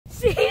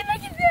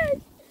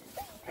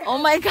Oh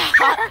my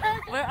god!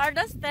 Where are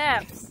the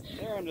steps?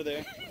 They're under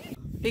there.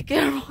 Be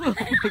careful! Oh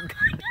my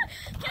god!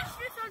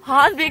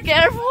 Han, be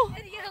careful!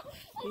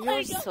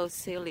 You're so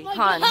silly,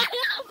 Han. Oh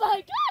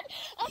my god!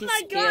 Oh He's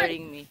my god!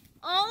 scaring me.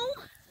 Oh!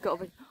 Go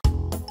over.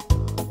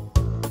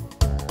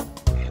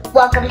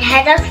 Welcome to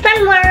Head of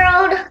Fun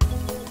World.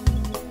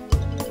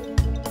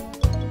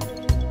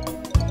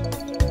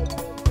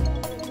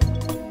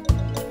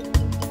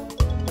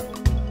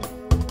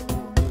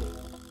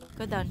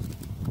 Go down.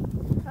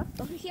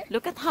 Over here?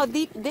 Look at how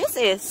deep this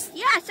is.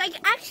 Yes, I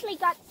actually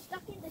got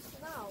stuck in the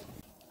snow.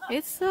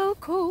 It's so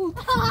cold.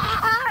 No!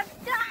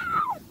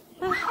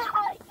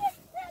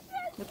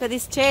 Look at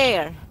this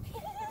chair.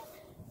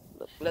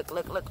 Look.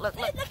 Look at my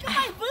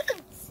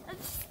boots! I'm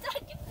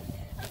stuck in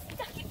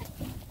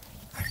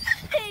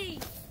Hey!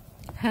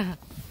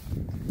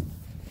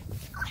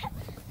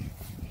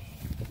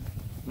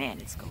 Man,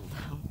 it's cold.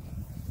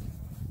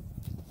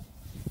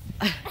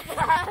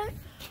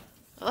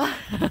 That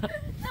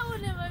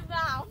one in my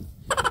mouth.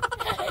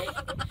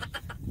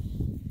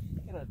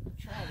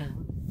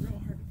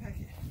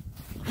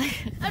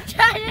 I'm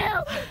trying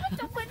to, but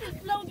the wind is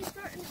blowing a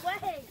certain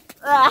way.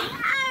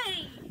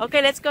 Hey!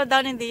 Okay, let's go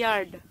down in the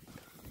yard.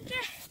 Okay.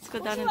 Let's go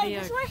down in the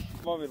yard.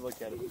 Want me to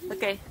look at it?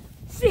 Okay.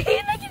 See, look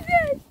at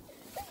this.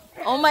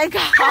 Oh my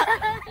god!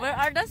 Where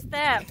are the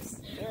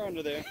steps? They're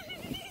under there.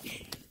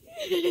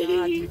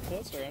 God. Too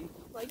close, friend. Oh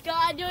my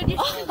god, you're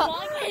just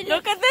walking.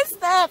 Look at the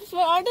steps.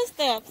 Where are the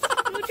steps?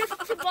 You're just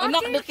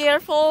Anak, be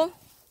careful.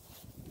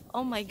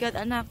 Oh my god,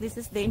 Anak, this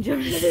is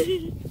dangerous.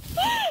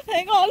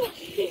 Hang on.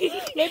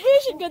 Maybe we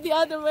should go the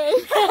other way.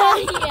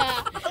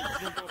 Yeah.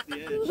 Jump off the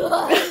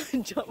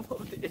edge. Jump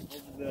off the edge.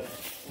 The-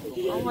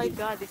 Oh my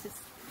god, this is...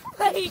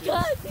 Oh my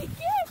god, be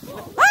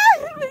careful.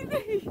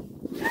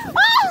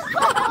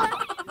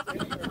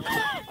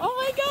 Oh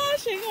my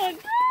gosh, hang on.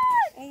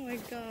 Oh my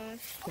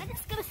gosh. I'm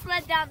just gonna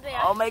sled down there.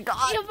 Oh my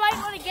god. You might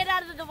want to get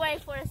out of the way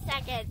for a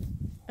second.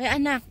 Hey,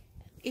 Anak,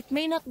 it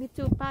may not be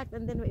too packed,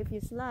 and then if you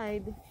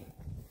slide,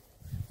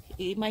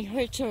 it might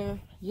hurt your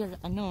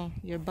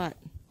butt.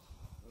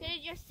 Can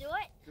you just do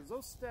it? Because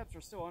those steps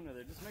are still under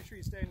there. Just make sure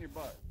you stay on your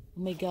butt.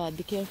 Oh my god,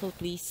 be careful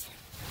please.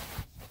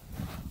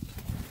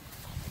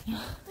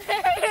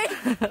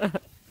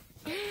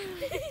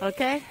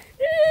 Okay?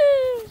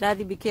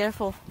 Daddy, be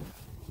careful.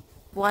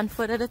 1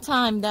 foot at a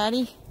time,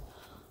 Daddy.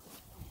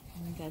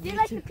 Oh my god, They're me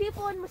like too. the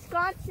people in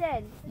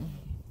Wisconsin.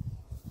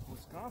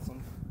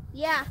 Wisconsin?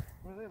 Yeah.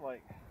 What are they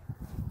like?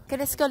 Okay,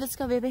 let's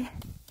go, baby.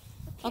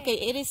 Okay,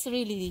 it is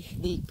really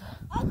deep.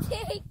 I'll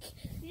take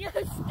your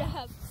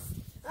steps.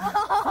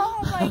 Oh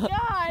my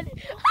god.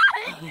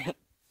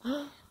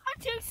 I'm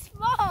too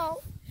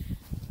small.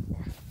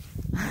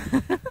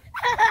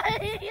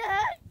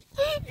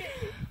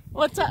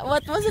 What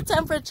was the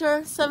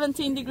temperature?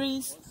 17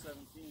 degrees?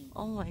 17.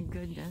 Oh my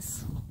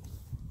goodness.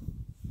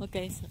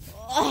 Okay, so...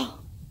 Oh.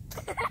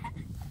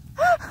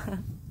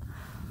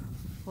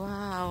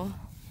 Wow.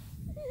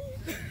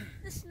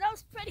 The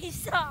snow's pretty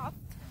soft.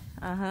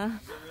 Uh-huh.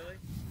 Really?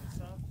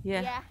 Soft?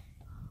 Yeah.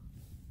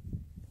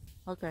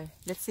 Okay,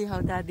 let's see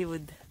how Daddy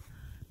would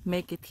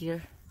make it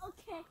here.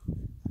 Okay.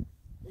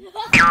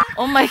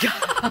 Oh my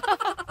god.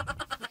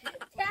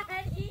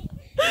 Daddy,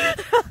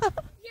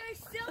 you're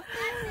so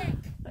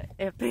epic.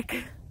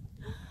 Epic.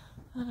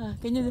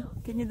 Can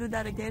you do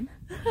that again?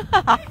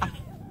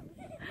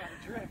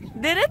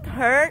 Did it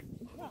hurt?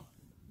 I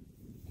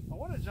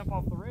want to jump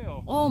off the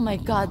rail. Oh my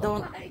god, Oh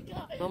my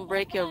god. don't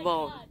break your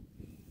bone.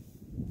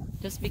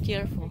 Just be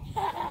careful.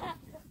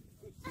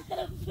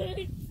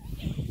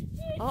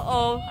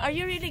 Uh-oh, are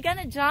you really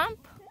gonna jump?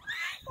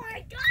 Oh my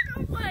god,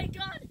 oh my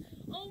god,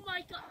 oh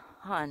my god.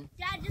 Han,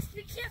 Dad, just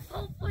be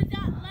careful with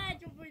that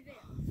ledge over there.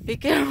 be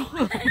careful.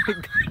 Oh my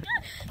god,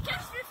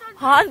 catch this on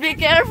Han, be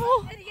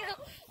careful. video.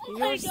 Oh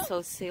my You're god.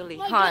 so silly, Oh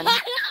my Han.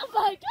 god, oh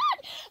my god,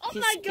 oh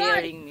He's my god.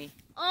 scaring me.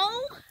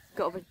 Oh,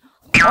 Go over.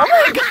 Oh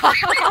my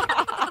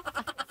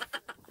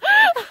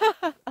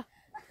god!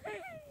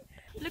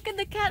 Look at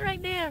the cat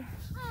right there.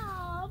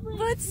 oh,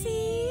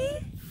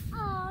 Bootsy.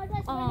 Oh,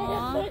 that's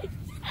Aw. my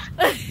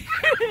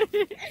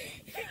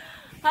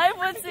Hi,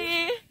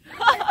 Bootsy.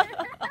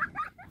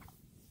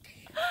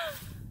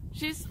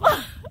 She's... Go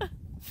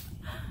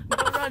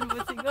run,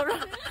 Bootsy, go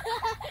run.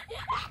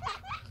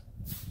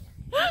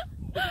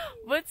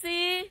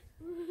 Bootsy.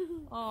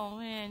 Oh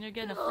man, you're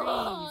gonna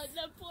Oh, freeze.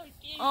 the poor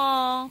kid.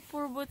 Oh,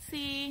 poor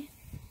Bootsy.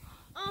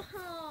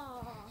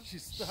 Oh.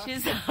 She's stuck.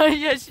 She's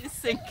yeah, she's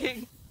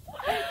sinking.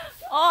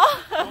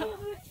 Oh,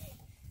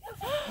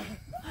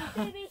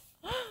 Baby.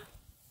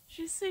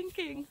 she's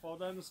sinking. Fall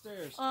down the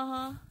stairs.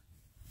 Uh-huh.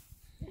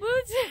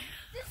 Bootsy,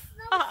 This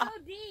snow is so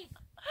deep.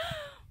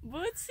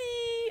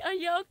 Bootsy, are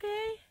you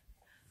okay?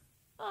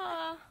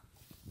 Oh,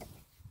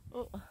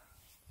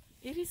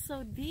 it is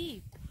so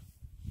deep.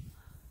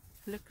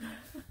 Look.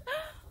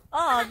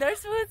 Oh, there's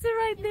Bootsy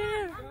right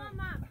there.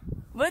 Mama.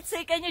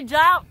 Bootsy, can you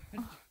jump?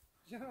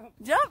 Jump.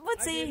 Jump, I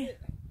Bootsy. did it.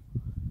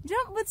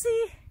 Jump,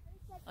 Bootsy.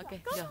 Okay,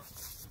 go.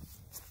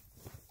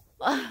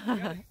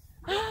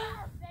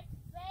 Perfect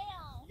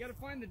fail. You gotta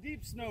find the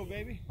deep snow,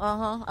 baby.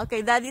 Uh-huh.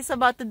 Okay, Daddy's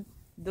about to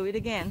do it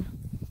again.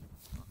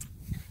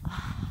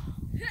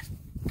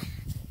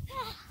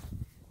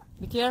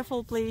 Be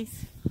careful,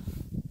 please.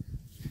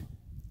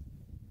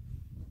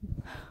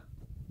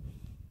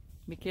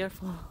 Be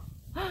careful.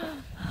 Oh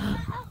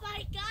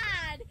my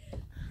God!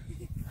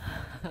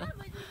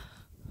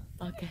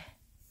 Okay.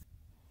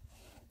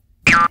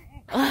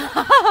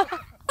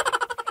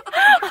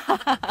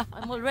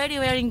 I'm already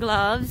wearing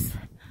gloves,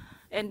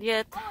 and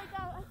yet Oh my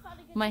God! I found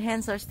a good my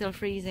hands are still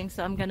freezing,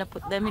 so I'm gonna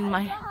put them in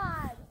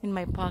God!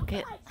 my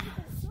pocket. I see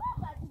the snow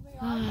back to me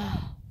all day.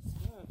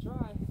 Yeah,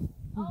 try.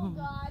 Oh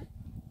God!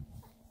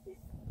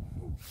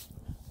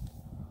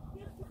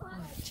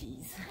 Oh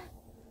jeez.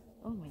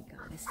 Oh my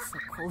God, this is so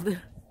cold.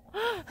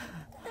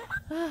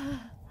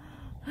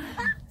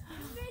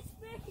 Miss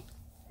me!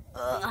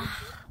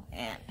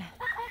 Man.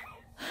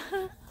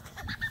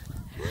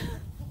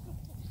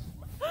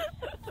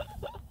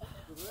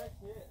 Direct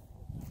hit.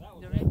 That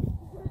was Direct.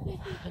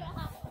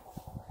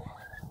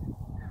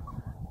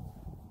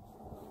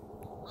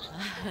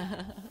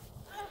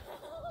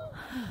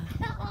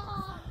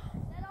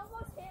 That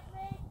almost hit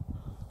me,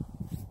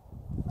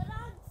 but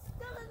I'm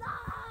still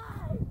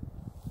alive.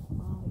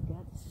 Oh my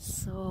God, this is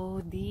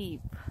so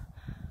deep.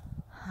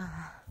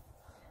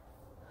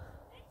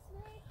 Fix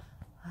me.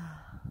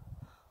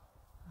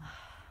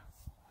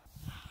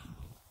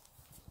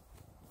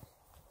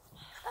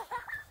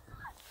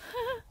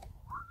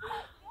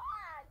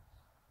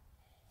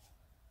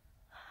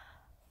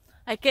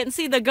 I can't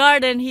see the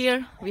garden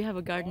here. We have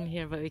a garden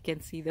here, but we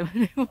can't see them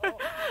anymore.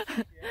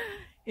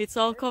 It's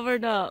all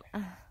covered up.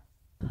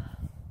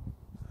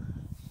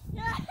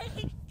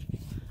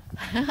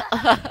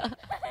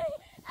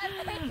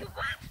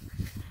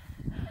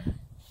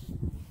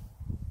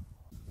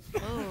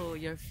 Oh,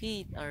 your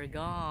feet are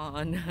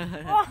gone.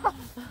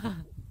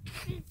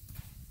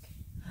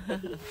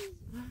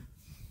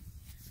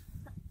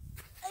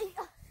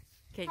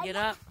 Can't get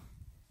up.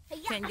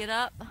 Can't get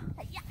up.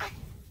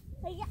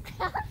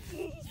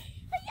 Keep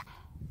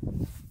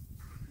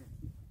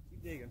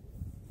digging.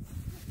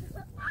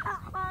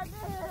 Oh,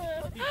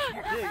 dude.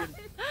 Keep digging.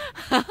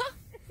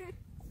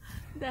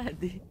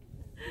 Daddy.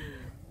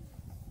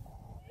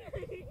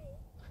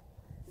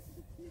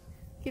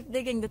 Keep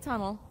digging the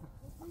tunnel.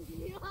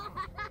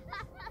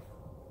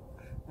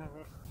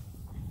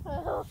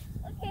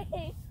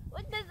 Okay,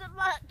 what does it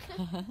look?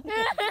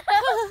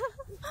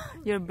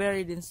 You're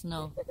buried in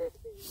snow.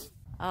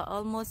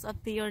 Almost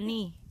up to your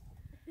knee.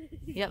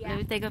 Yep, let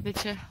me take a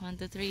picture. 1,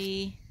 2,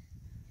 3.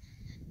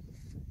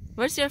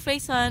 Where's your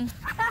face, hon?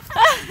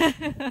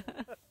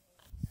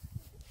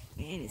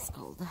 It is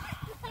cold.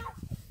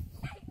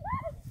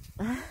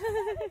 I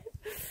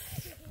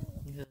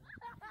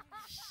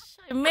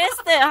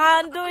missed it,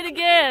 hon. Do it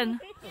again.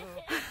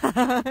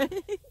 Let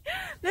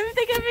me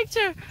take a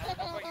picture. If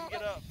I can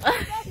get up.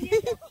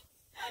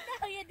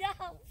 No, you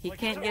don't. He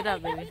can't get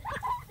up, baby.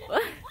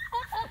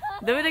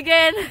 Do it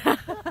again.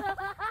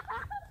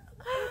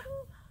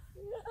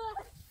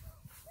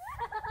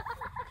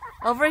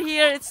 Over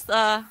here, it's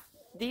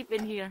deep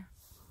in here.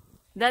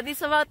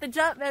 Daddy's about to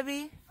jump,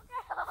 baby.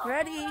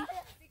 Ready?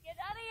 Get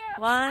out of here.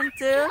 1,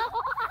 2.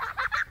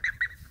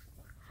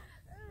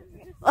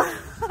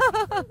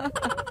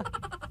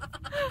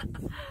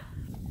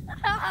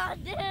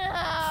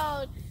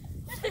 Oh,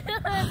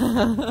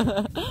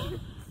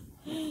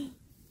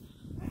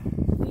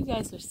 dude. You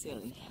guys are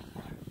silly.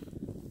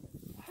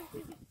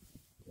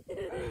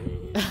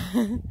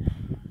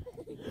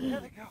 There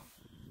they go.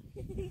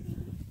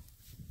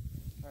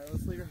 Alright,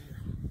 let's leave her here.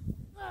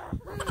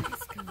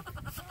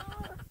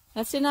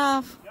 That's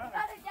enough. Got it.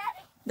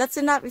 That's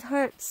enough. It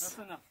hurts.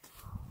 That's enough.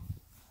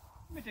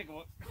 Let me take a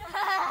look.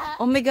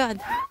 Oh my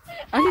God.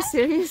 Are you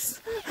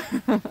serious?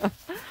 Picture.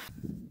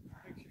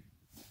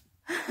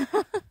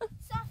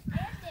 Soft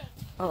landing.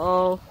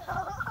 Uh-oh.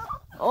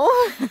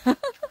 Oh. Did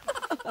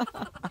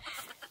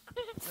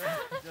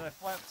I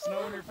flap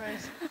snow in your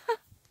face?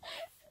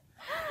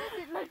 Does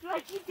it look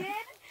like you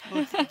did?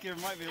 Looks like it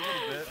might be a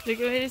little bit. Look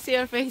at me to see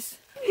your face.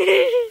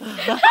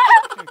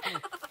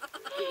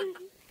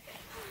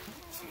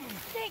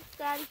 Thanks,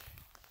 Daddy.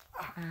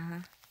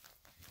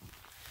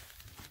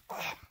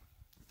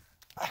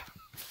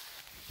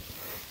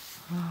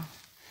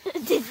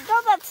 Did you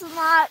know that's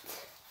not?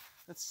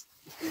 That's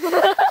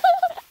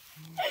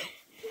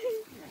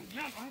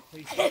not my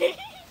face.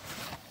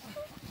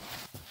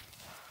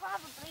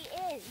 Probably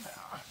is.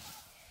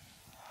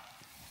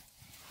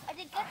 I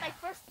did get my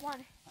first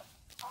one.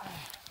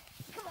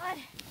 Come on.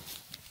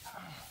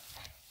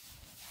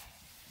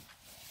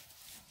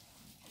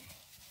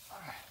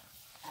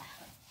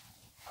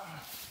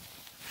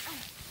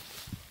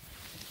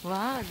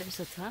 Wow, there's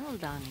a tunnel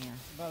down here.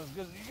 About as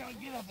good as you're gonna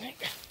get, I think.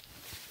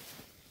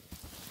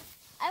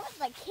 I was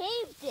like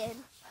caved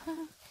in. Have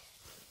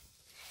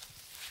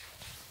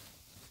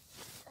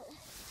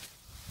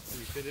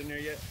you fit in there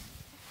yet?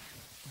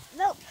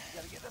 Nope.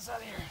 Gotta get this out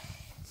of here.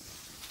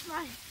 Come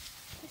on.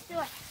 Let's do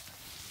it.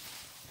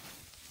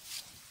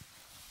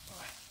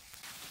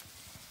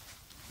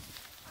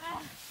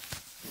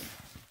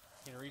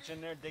 reach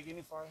in there, dig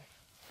any farther?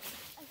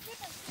 I think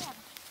I can.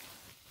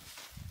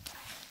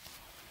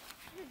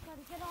 You've got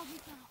to get all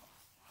these out.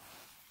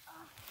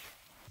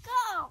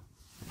 Go!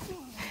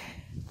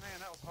 Man,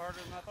 that was harder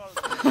than I thought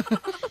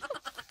it was.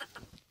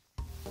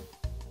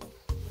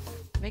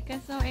 Make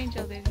us no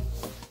angel, baby.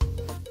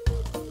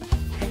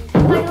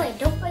 By the way,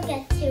 don't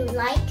forget to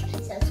like,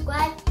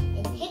 subscribe,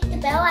 and hit the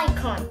bell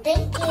icon.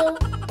 Thank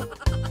you.